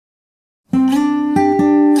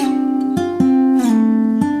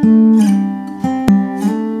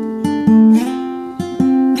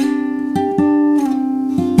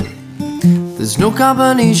There's no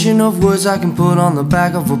combination of words I can put on the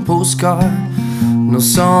back of a postcard. No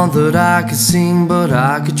song that I could sing, but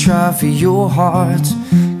I could try for your heart.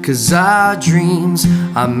 'Cause our dreams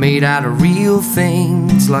are made out of real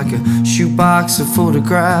things, like a shoebox of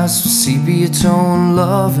photographs with sepia tone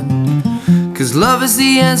loving. 'Cause love is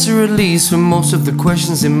the answer, at least for most of the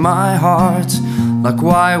questions in my heart. Like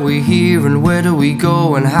why are we here and where do we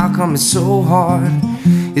go and how come it's so hard?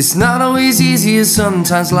 It's not always easy, and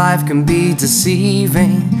sometimes life can be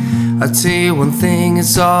deceiving. I tell you one thing,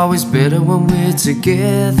 it's always better when we're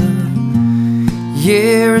together.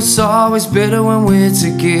 Yeah, it's always better when we're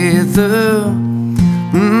together.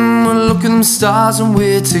 Look at them stars when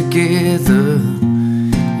we're together.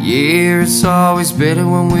 Yeah, it's always better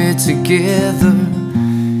when we're together.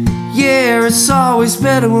 Yeah, it's always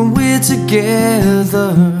better when we're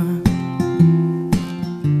together.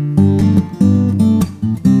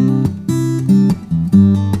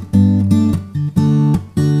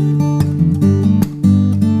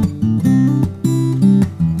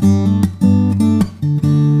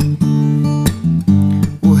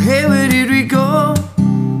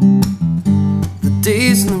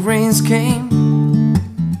 Days and the rains came,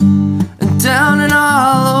 and down in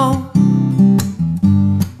Hollow,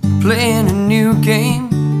 playing a new game,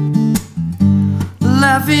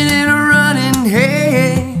 laughing and running,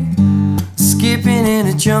 hey, skipping and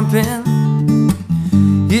a jumping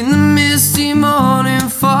in the misty morning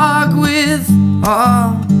fog with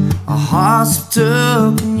our hearts wrapped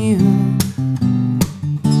up in you,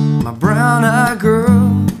 my brown-eyed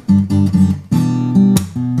girl.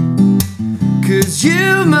 'Cause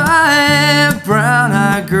you're my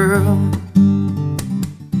brown-eyed girl.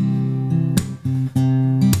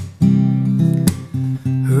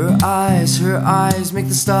 Her eyes make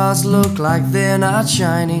the stars look like they're not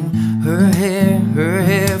shining. Her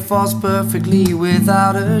hair falls perfectly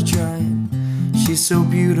without her trying. She's so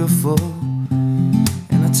beautiful,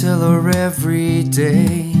 and I tell her every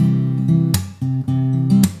day.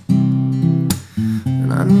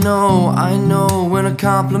 I know when I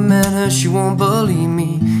compliment her she won't believe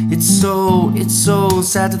me. It's so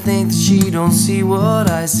sad to think that she don't see what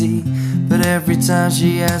I see. But every time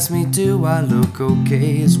she asks me, do I look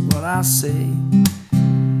okay, is what I say.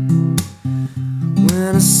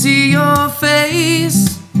 When I see your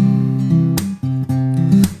face,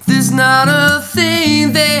 there's not a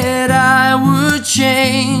thing that I would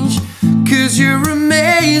change. 'Cause you're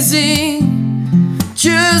amazing,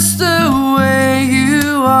 just the way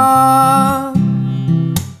you are.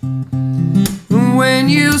 When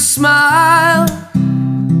you smile,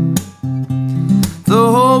 the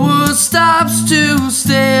whole world stops to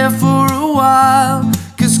stare for a while.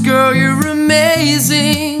 'Cause girl, you're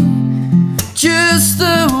amazing, just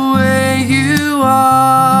the way you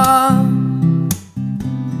are.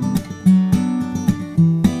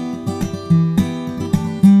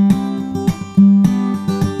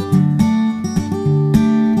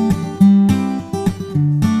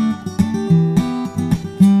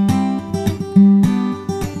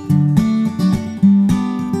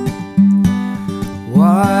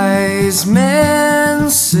 Wise men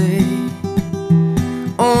say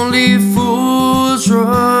only fools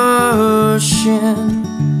rush in,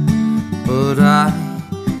 but I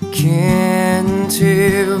can't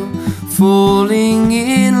help falling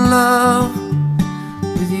in love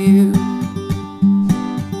with you.